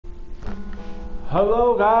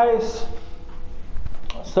Hello guys,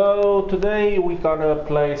 so today we gonna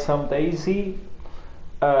play some DayZ.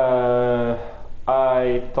 I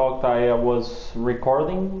thought I was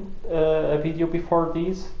recording a video before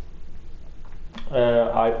this.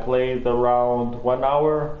 I played around 1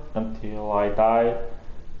 hour until I died,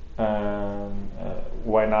 and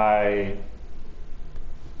when I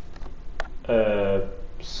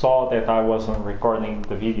saw that I wasn't recording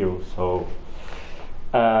the video, so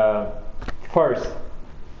first,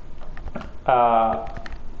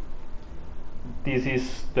 this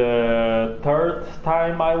is the third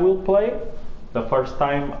time I will play. The first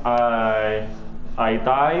time I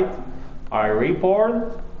died, I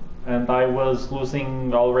reborn, and I was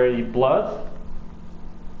losing already blood.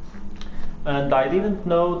 And I didn't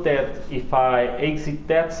know that if I exit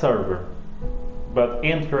that server, but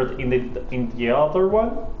entered in the other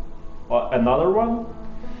one, or another one,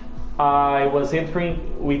 I was entering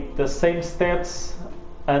with the same stats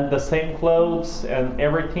and the same clothes and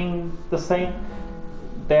everything the same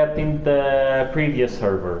that in the previous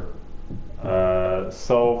server.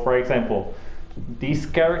 So for example, this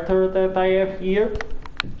character that I have here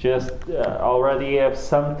just already have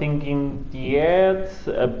something in the head,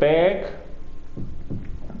 a bag,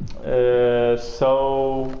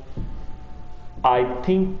 so I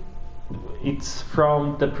think it's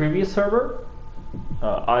from the previous server.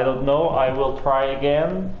 I don't know, I will try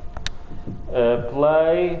again,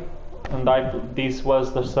 play, and this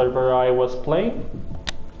was the server I was playing.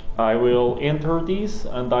 I will enter this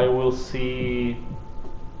and I will see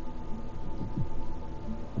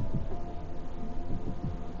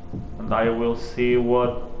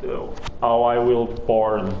how I will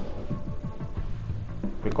born,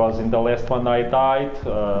 because in the last one I died.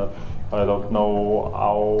 I don't know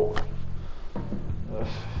how.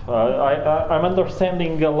 I'm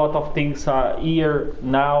understanding a lot of things here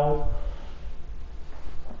now.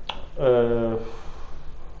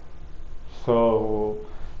 So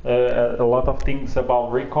a lot of things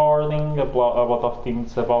about recording, a lot of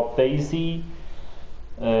things about DayZ.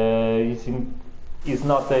 Is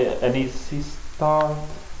not an easy start.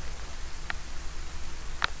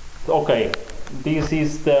 Okay, this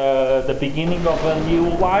is the beginning of a new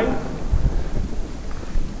life.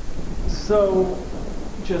 So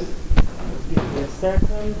just give me a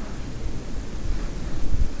second.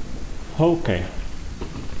 Okay.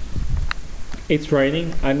 It's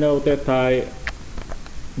raining. I know that I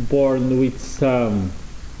born with some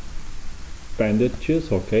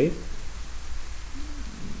bandages. Okay.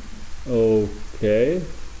 Okay.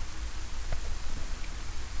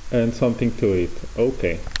 And something to eat.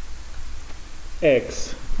 Okay.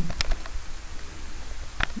 X.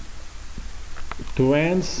 Two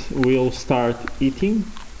ants will start eating.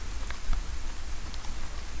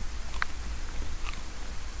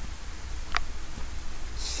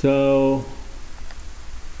 So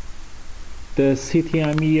the city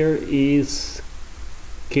I'm here is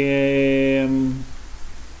can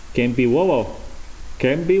be Wolo.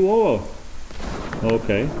 Can be Wolo.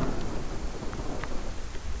 Okay.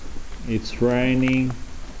 It's raining.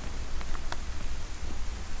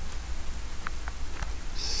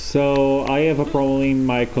 So I have a problem in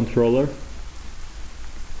my controller.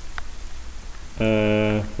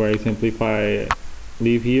 For example, if I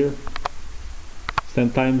leave here,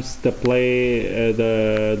 sometimes the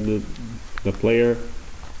player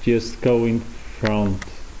just go in front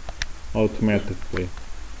automatically.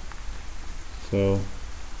 So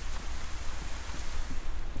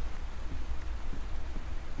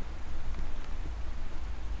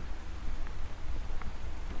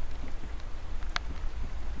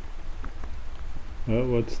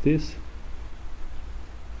what's this?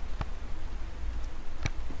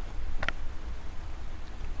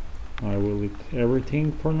 I will eat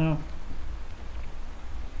everything for now.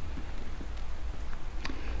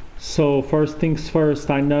 So first things first,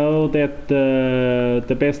 I know that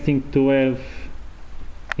the best thing to have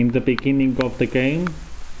in the beginning of the game,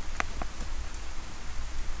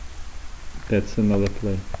 that's another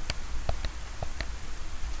play.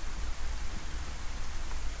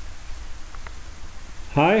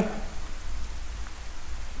 Hi.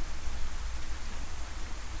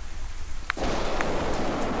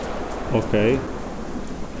 Okay,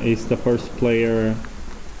 he's the first player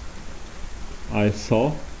I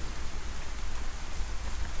saw.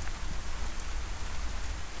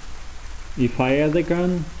 If I had a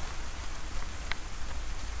gun,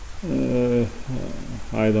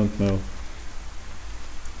 I don't know.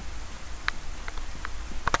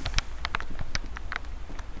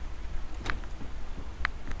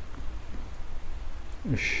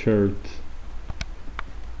 A shirt.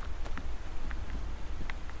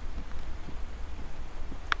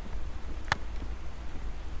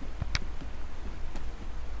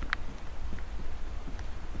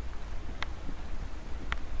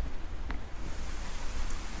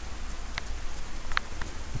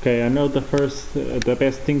 Okay, I know the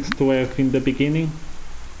best things to have in the beginning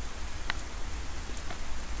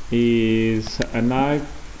is a knife.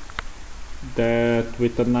 That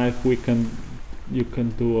with a knife you can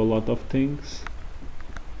do a lot of things.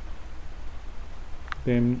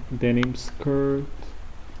 Then denim skirt.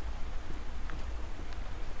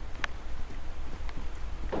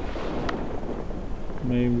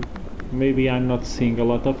 Maybe I'm not seeing a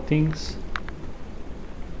lot of things.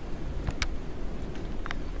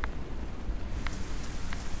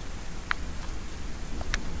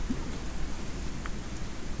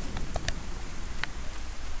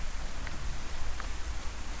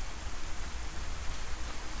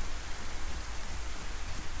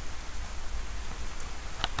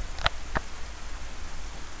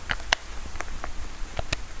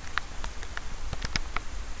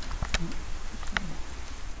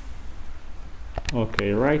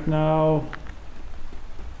 Okay, right now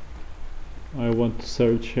I want to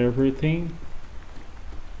search everything.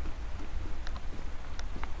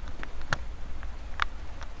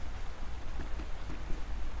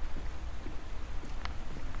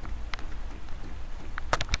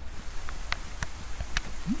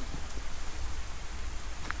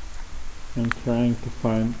 I'm trying to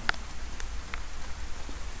find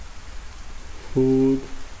food.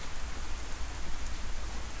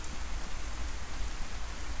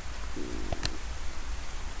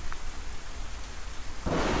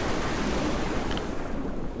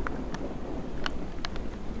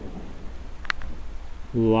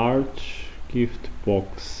 Large gift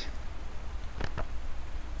box.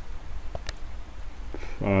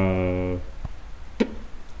 I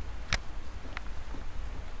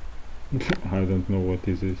don't know what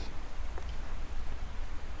this is.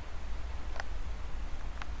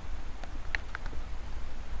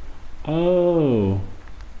 Oh,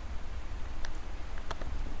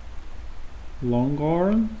 long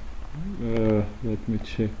arm. Let me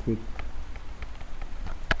check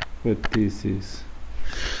what this is.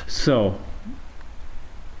 So,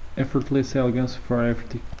 effortless elegance for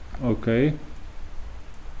everything. Okay.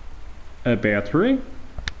 A battery.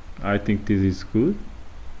 I think this is good.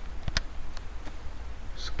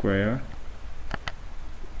 Square.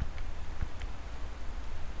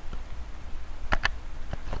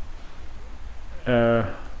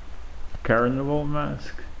 Carnival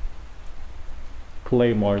mask.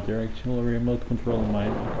 Claymore, directional remote control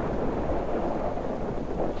mine.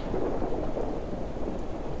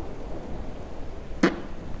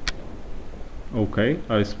 Okay,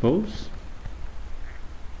 I suppose.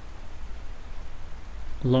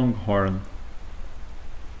 Longhorn.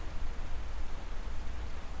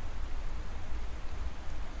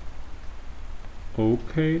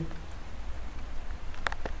 Okay.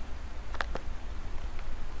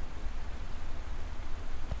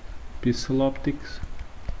 Pixel optics.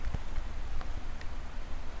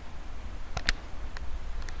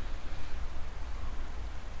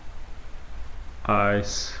 I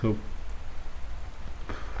suppose.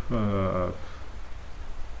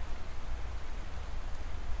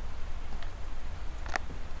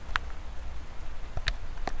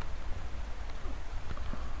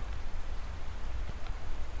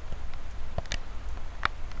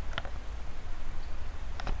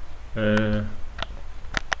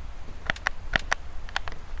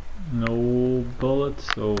 No bullets,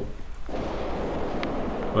 so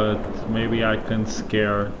but maybe I can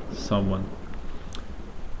scare someone.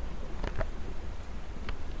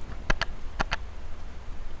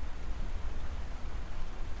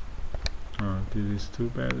 Oh, this is too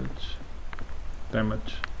bad. It's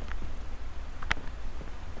damage.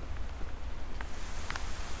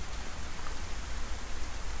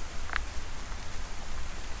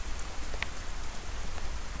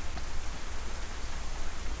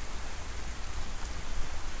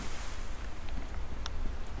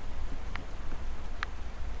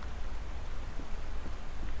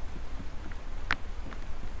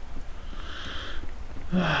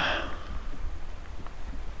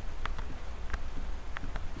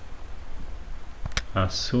 A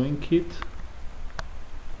sewing kit.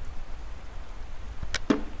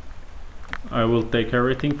 I will take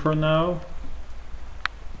everything for now,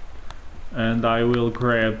 and I will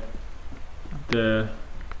grab the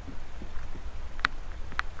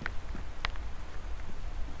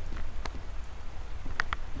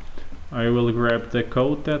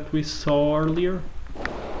coat that we saw earlier.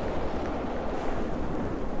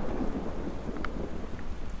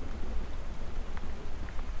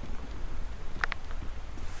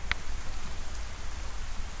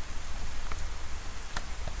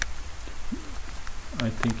 I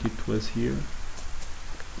think it was here.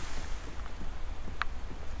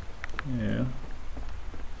 Yeah.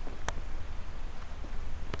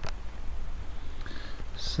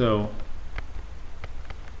 So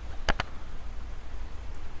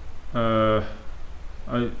I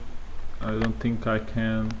don't think I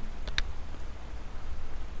can.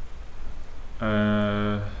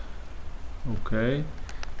 Okay,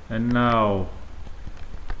 and now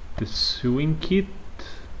the sewing kit.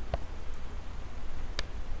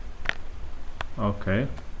 Okay.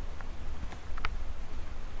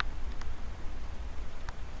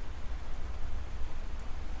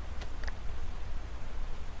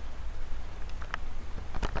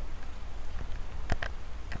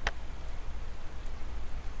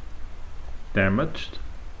 Damaged.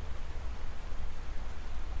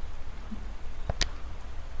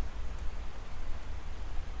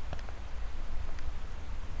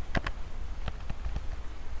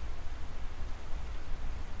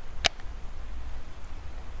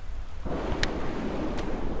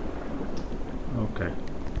 Okay.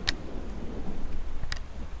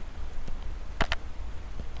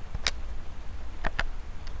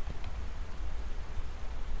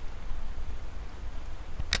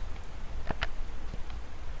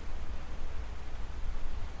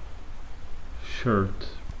 Shirt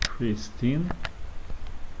pristine.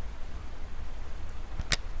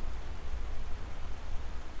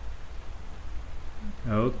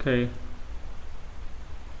 Okay.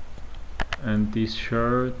 And this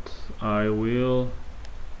shirt I will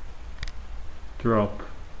drop,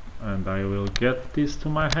 and I will get this to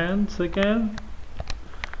my hands again,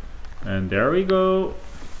 and there we go.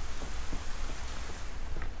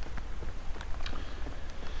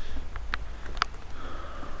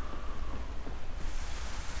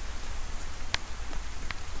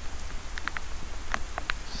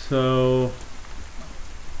 So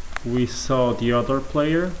we saw the other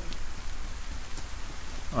player.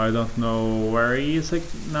 I don't know where he is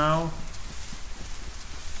now.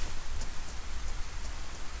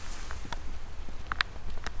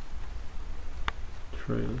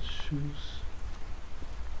 Trail shoes.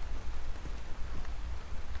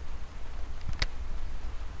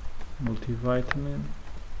 Multivitamin.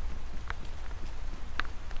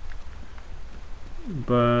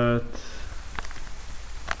 But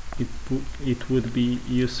it would be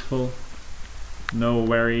useful know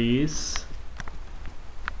where he is,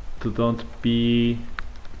 to don't be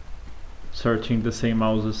searching the same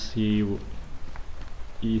houses he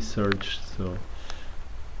searched. So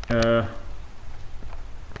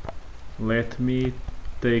let me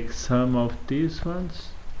take some of these ones.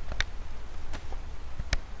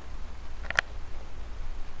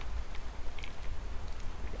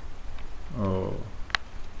 Oh,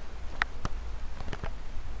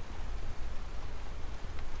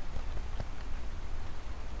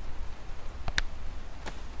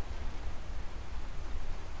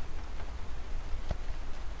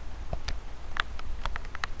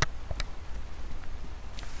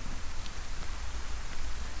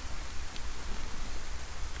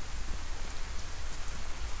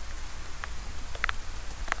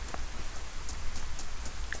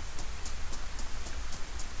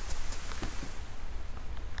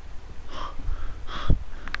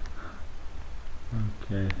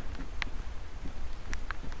 okay.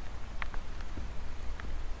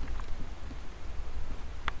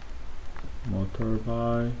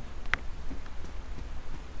 Motorbike.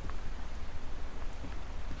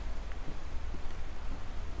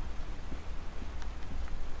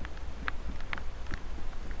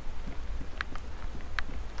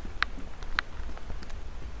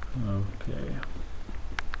 Okay.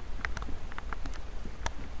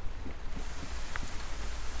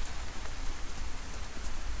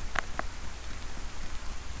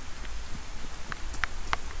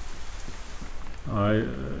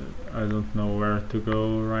 I don't know where to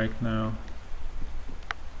go right now.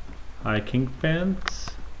 Hiking pants.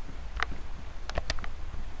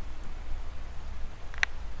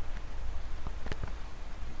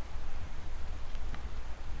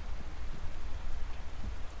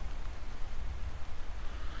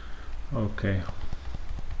 Okay.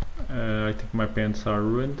 I think my pants are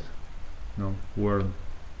ruined. No, worn.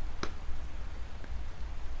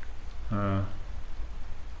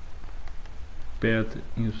 Bed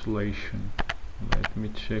insulation. Let me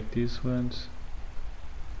check these ones.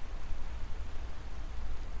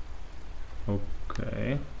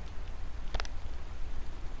 Okay.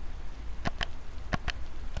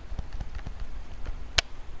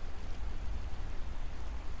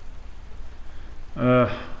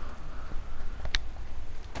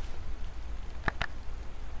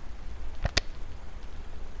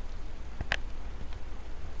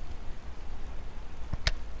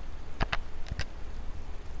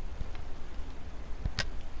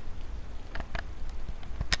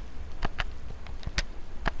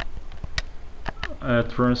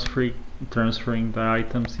 transferring the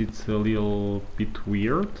items, it's a little bit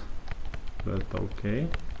weird, but okay.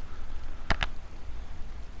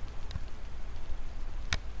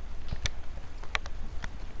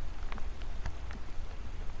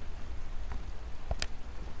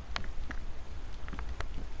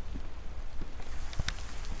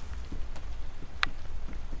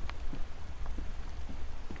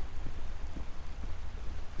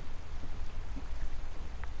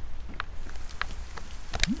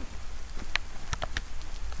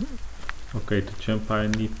 Okay, to jump I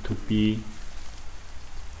need to be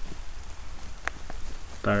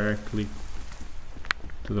directly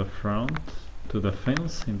to the front, to the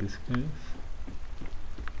fence in this case.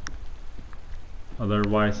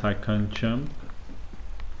 Otherwise I can't jump.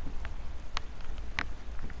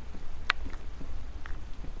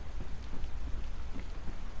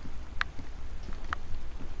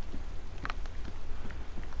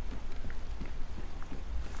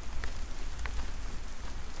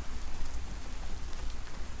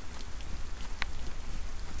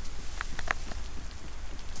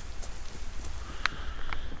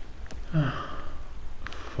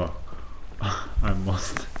 Fuck. I'm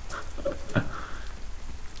lost.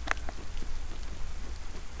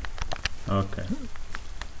 Okay.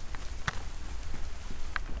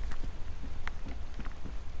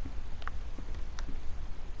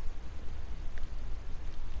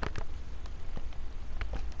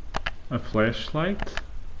 A flashlight?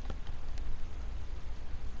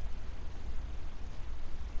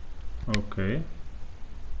 Okay.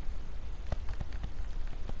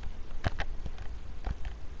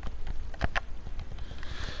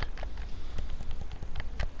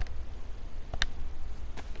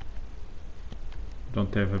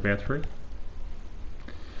 Don't have a battery.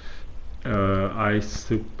 I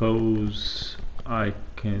suppose I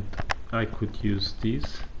could use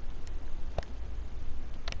these.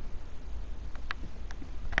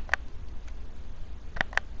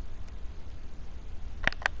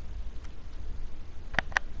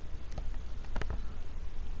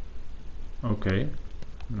 Okay,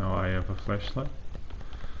 now I have a flashlight.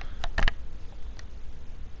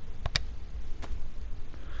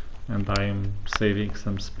 And I am saving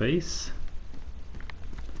some space.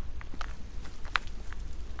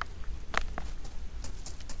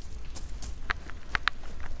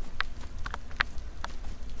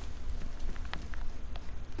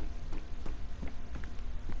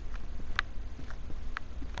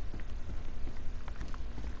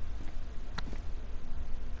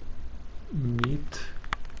 Neat.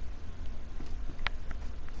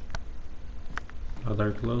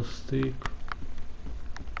 Other glow stick.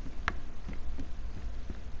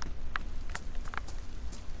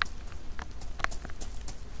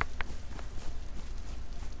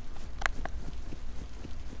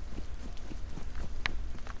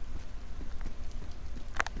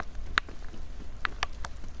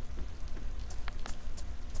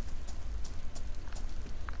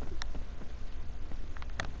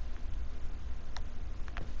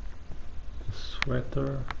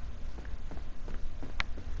 Sweater.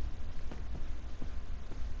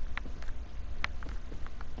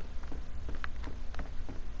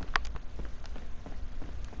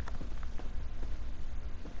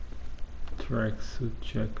 Tracksuit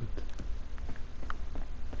jacket.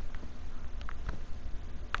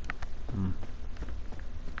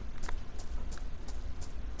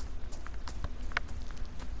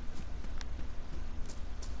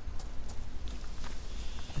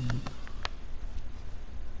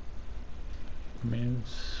 Men's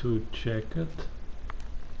suit jacket.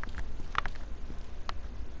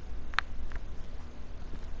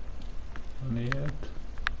 On it.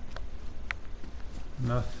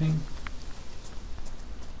 Nothing.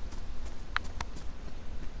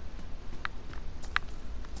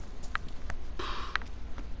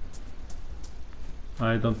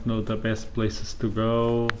 I don't know the best places to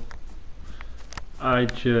go. I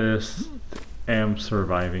just am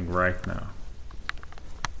surviving right now.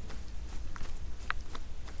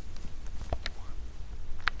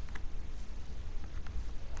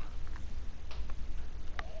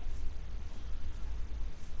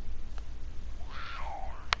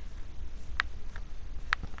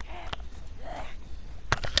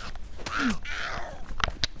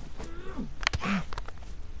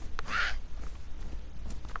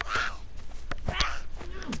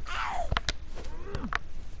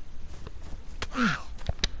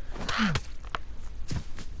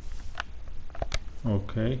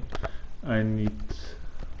 Okay, I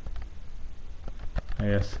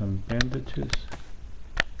have some bandages.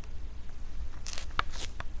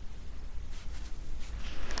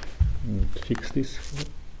 Fix this.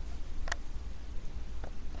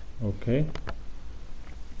 Okay.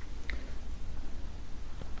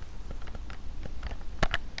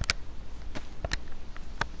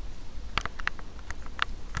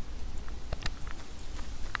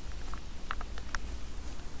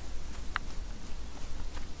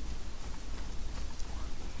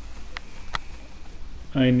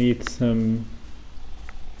 I need some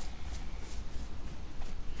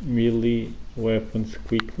melee weapons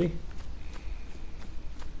quickly.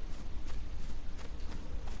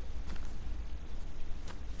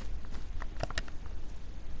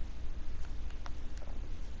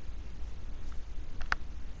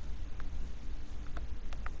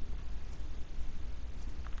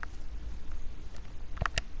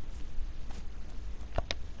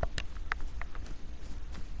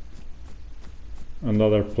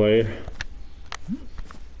 Another player.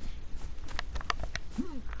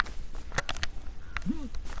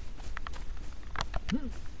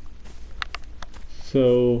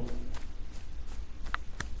 So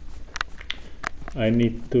I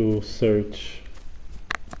need to search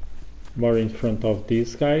more in front of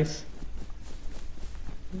these guys.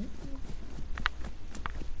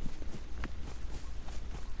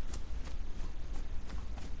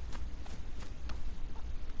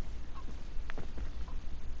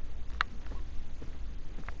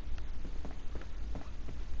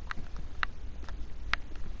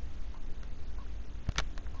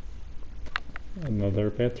 Another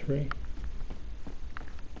battery.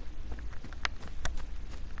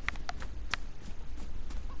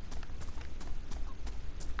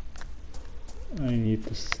 I need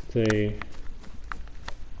to stay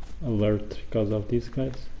alert because of these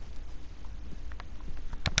guys.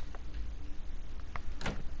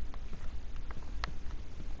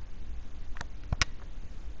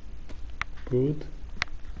 Good.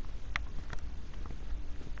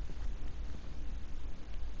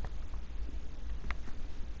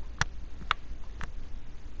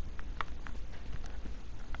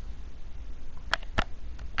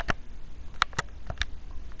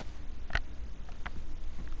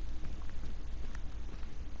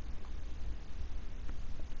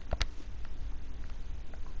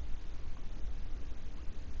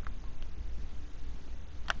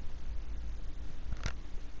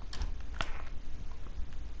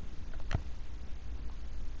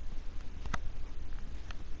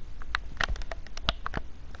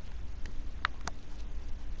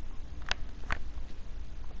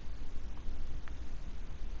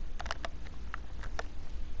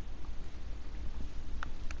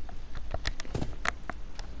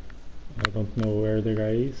 I don't know where the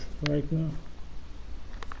guy is right now.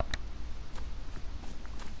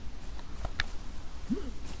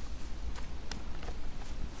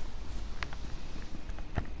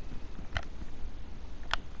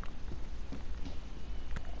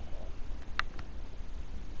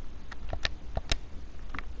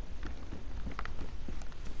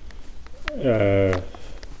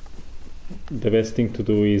 The best thing to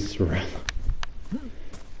do is run.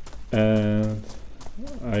 And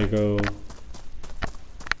I go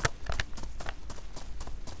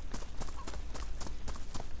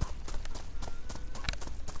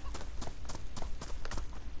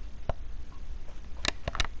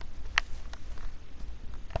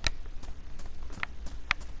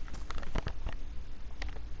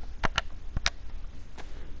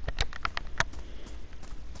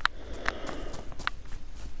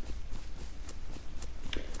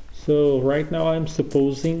So right now I'm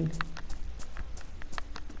supposing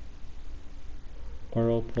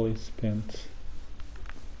oral police pants.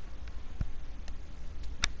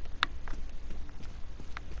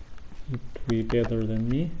 It would be better than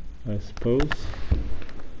me, I suppose.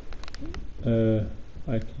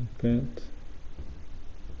 I can pant.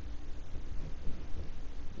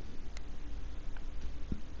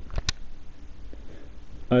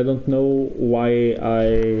 I don't know why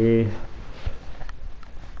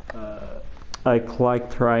I click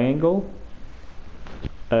triangle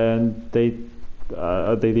and they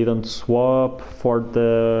didn't swap for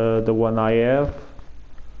the one I have.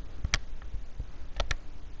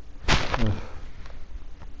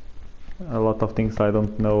 A lot of things I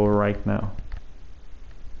don't know right now.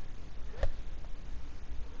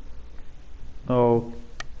 Oh,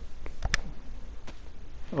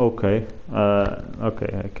 okay.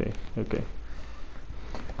 Okay.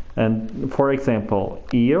 And for example,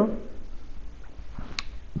 here,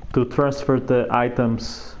 to transfer the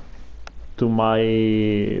items to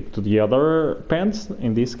the other pants,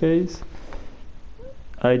 in this case,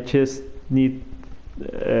 I just need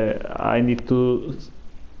to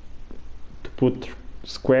put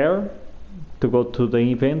square to go to the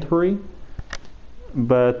inventory,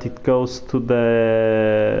 but it goes to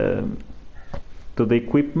the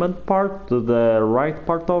equipment part, to the right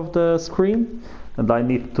part of the screen, and I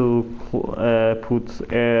need to put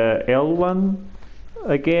L1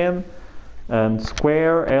 again, and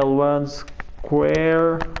square, L1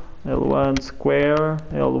 square, L1 square,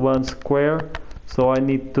 L1 square. So I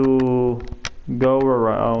need to go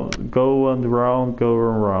around, go and around, go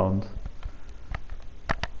around.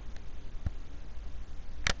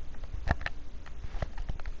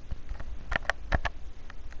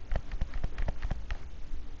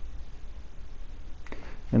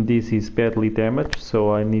 And this is badly damaged,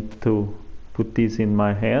 so I need to put this in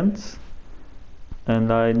my hands, and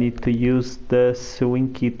I need to use the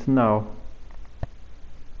sewing kit now.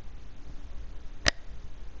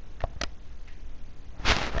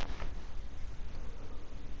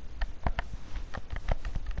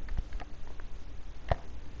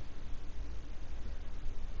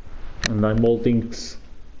 And I'm molding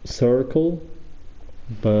circle,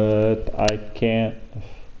 but I can't.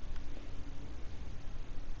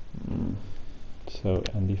 So,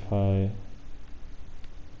 and if I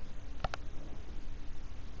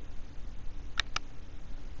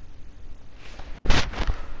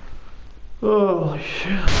oh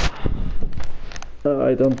shit,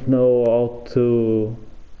 I don't know how to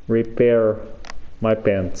repair my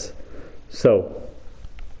pants. So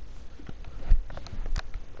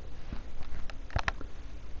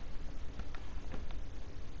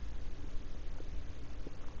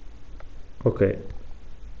okay,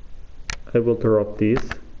 I will drop this.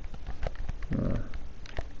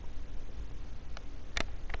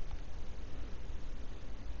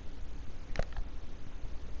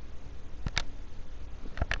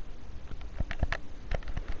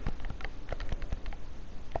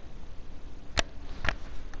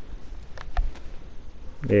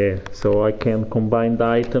 Yeah, so I can combine the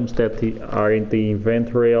items that are in the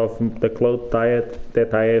inventory of the clothes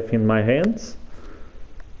that I have in my hands.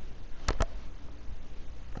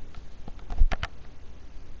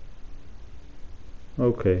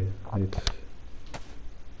 Okay,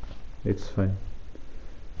 it's fine.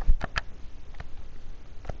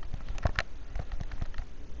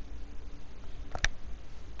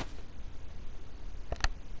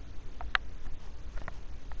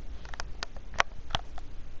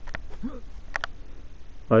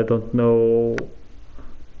 I don't know.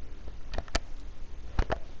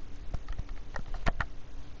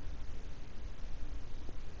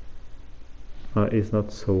 It's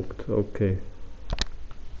not soaked. Okay.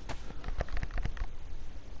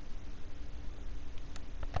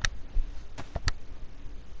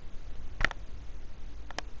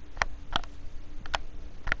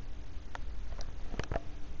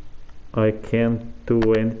 I can't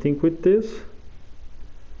do anything with this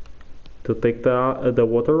to take the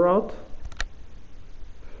water out.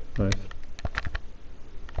 Nice.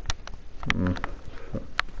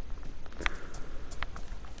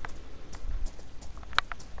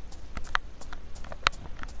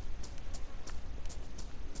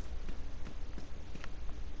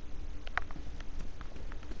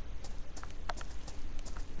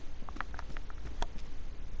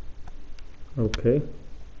 Okay.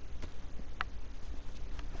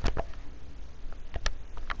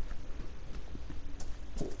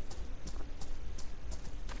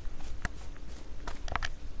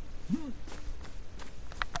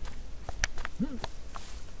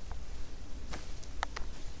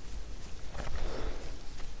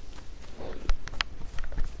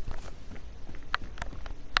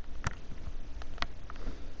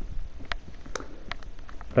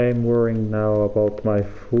 I am worrying now about my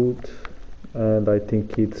food, and I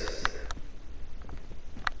think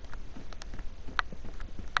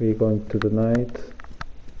we're going to the night.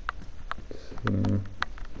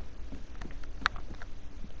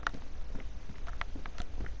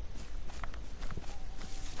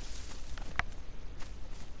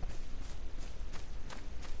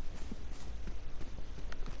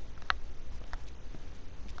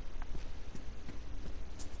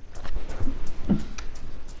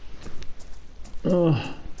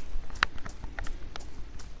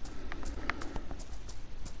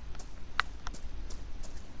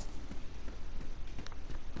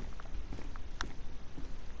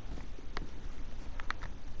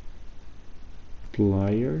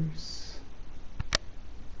 Pliers.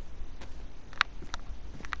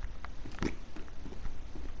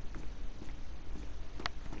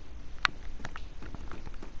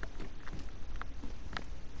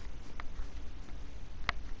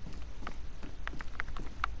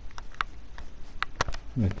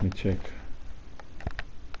 Let me check.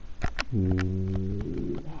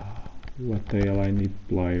 What the hell, I need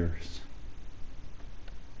pliers.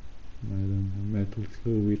 I don't know, metal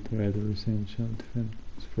glue with red enchant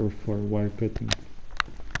fence for wire cutting.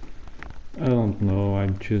 I don't know,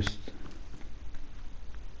 I'm just...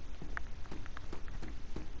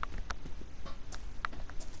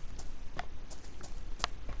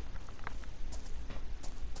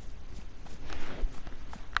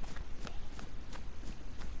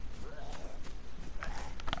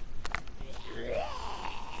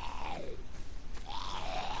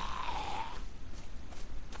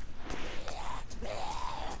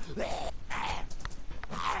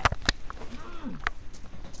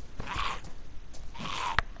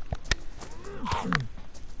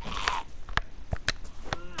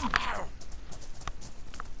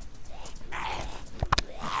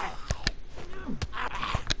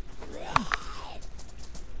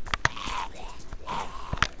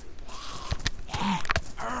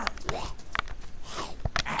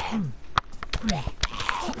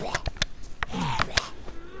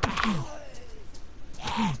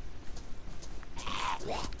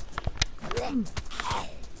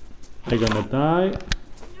 I'm gonna die.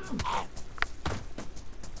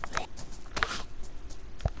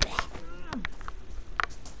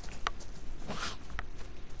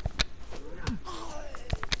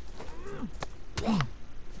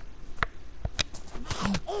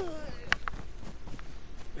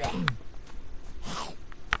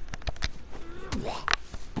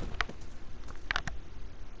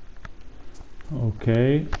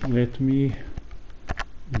 Okay, let me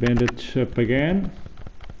bandage up again.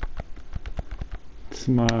 It's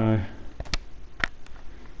my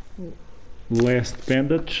last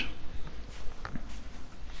bandage.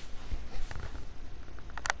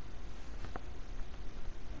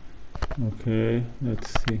 Okay,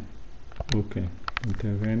 let's see. Okay, don't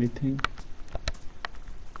have anything.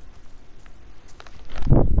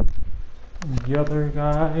 The other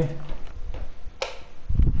guy,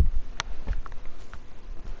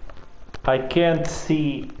 I can't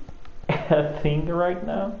see a thing right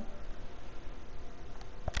now.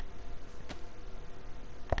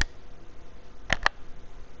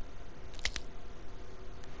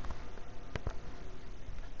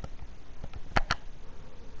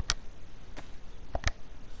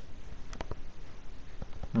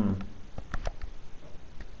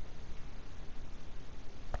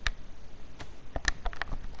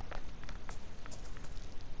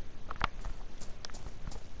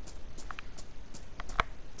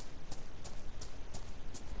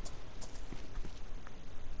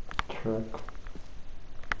 Truck.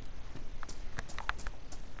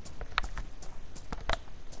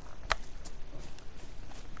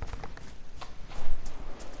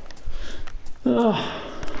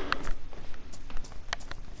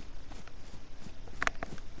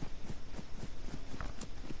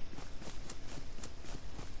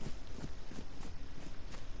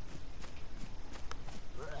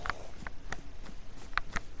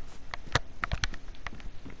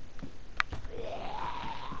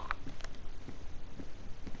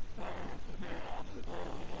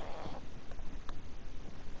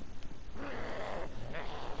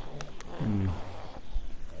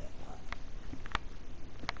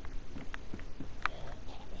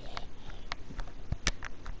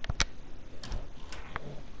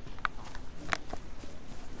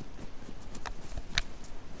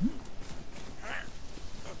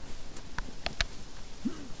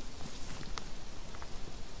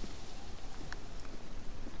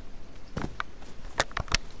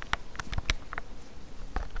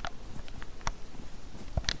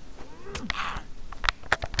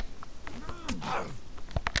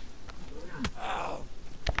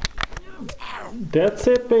 That's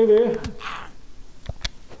it, baby.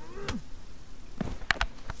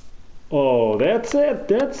 Oh, that's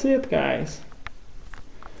it, guys.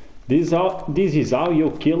 This is how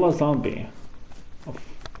you kill a zombie.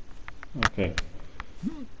 Okay.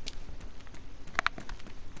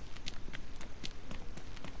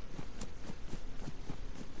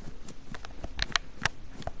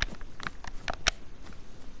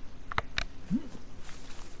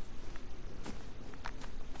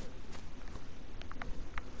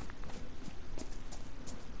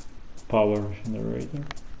 Power generator.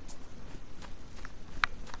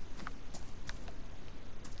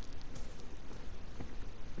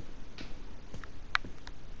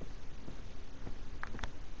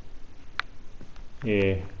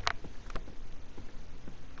 Yeah.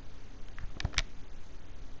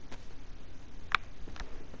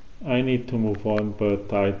 I need to move on,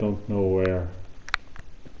 but I don't know where.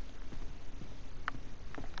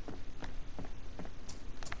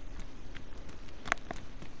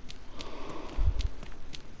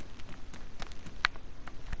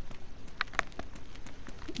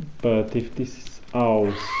 But if this is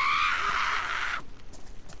house...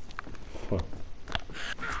 Fuck.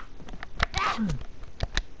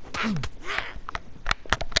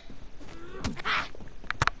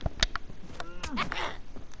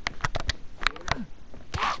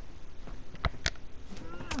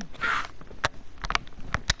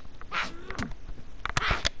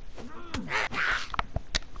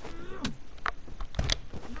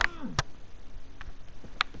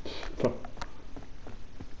 Fuck.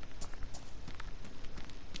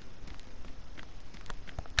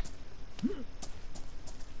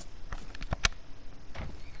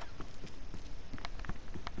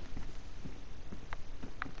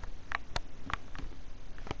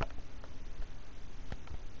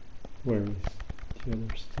 Where is the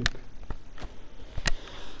other stick?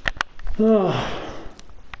 Ah.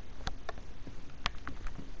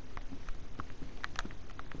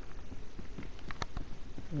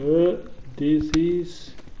 This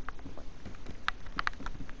is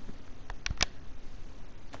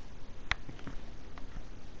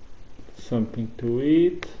something to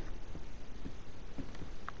eat.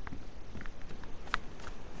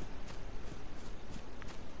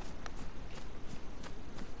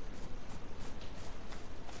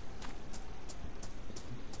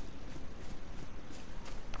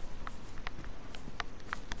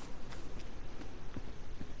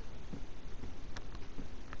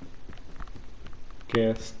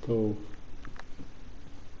 Gas stove.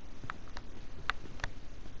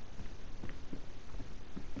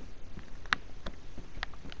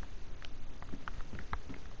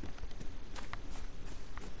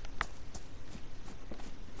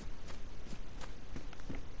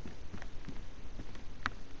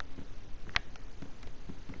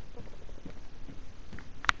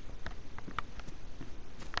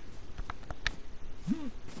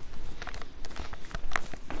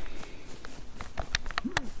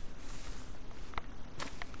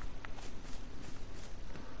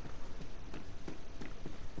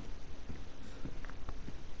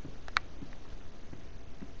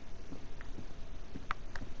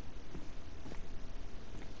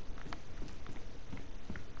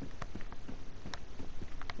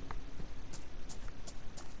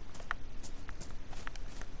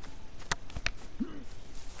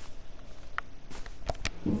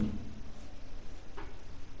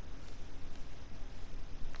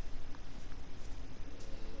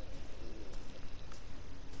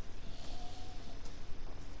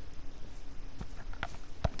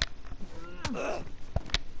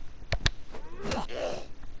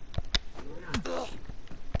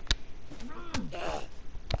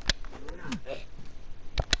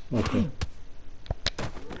 Okay.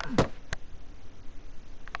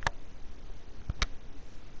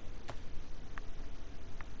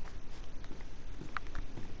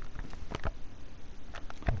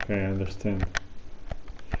 Okay, I understand.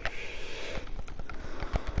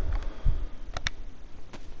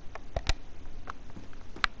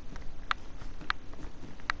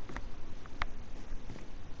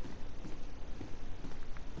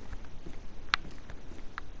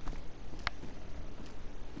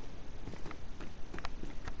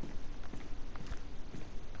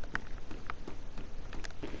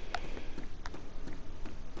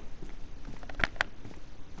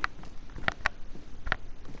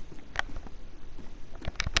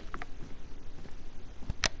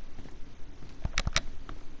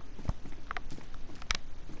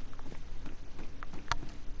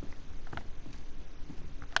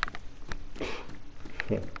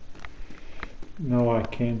 No, I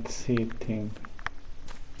can't see a thing.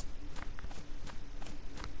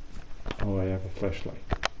 Oh, I have a flashlight.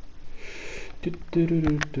 Do, do, do,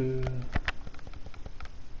 do, do.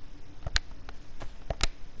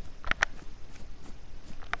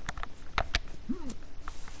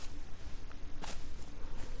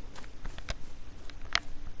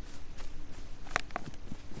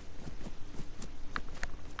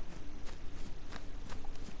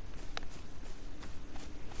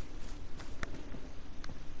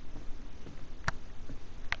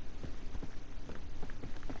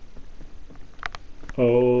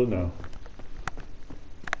 Oh no.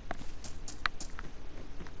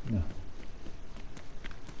 No.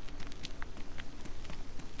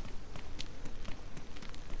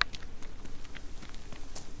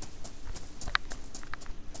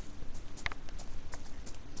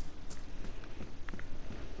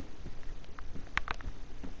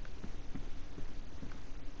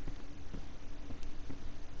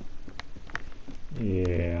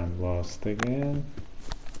 Yeah, I'm lost again.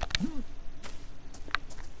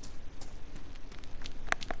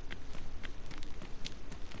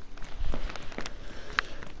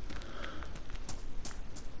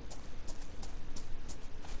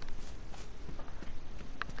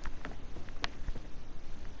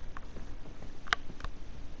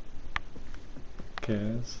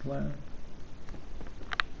 gas lamp,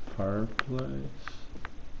 fireplace.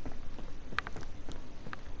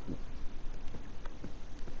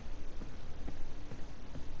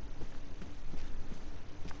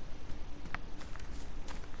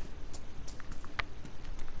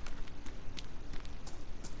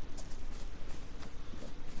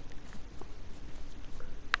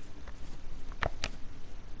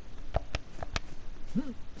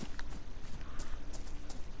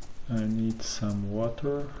 I need some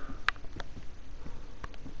water.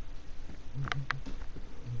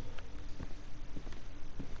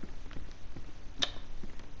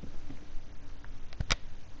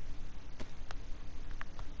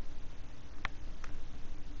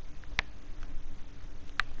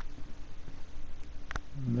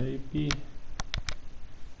 Maybe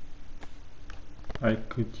I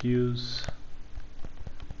could use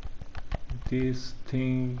this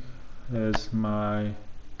thing as my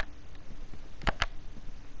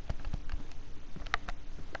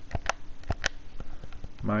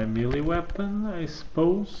melee weapon, I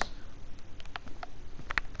suppose.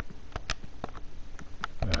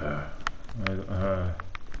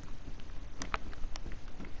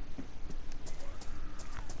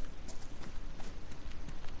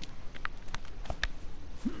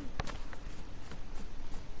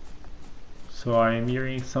 So I'm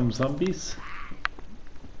hearing some zombies.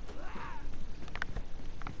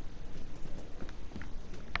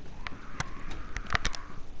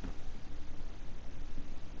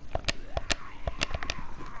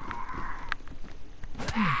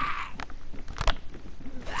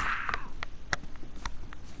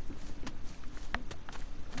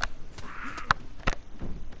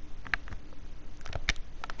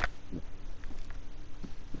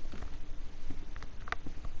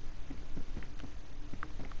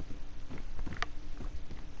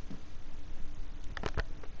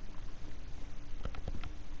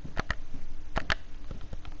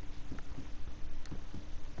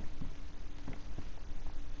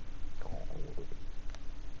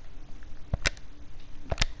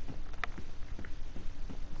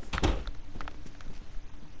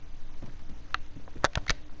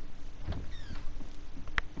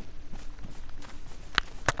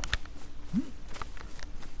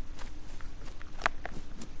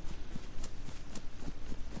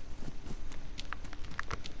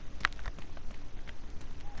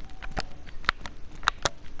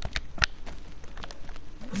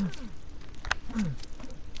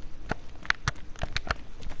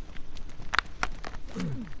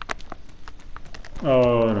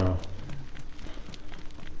 Oh no.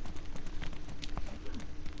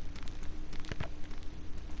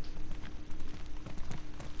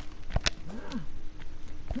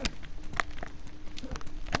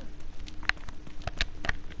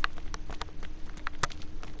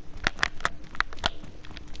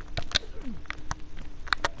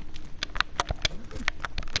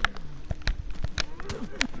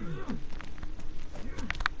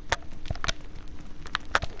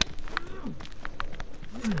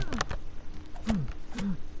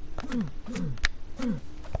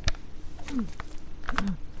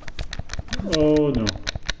 Oh no.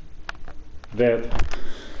 Dead.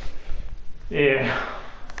 Yeah.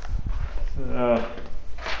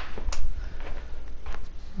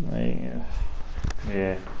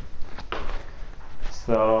 Yeah.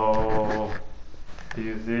 So this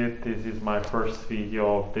is it. This is my first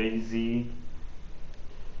video of DayZ.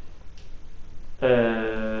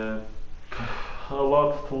 A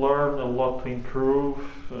lot to learn, a lot to improve.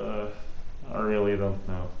 I really don't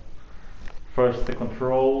know. First the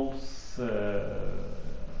controls.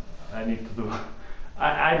 I need to do.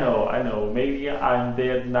 I know. Maybe I'm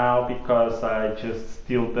dead now because I just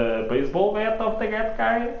steal the baseball bat of the cat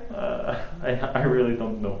guy. I really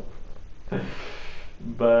don't know.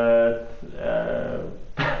 But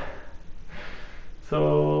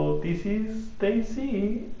so this is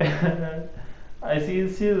DayZ. I see you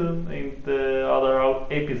soon in the other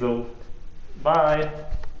episode. Bye.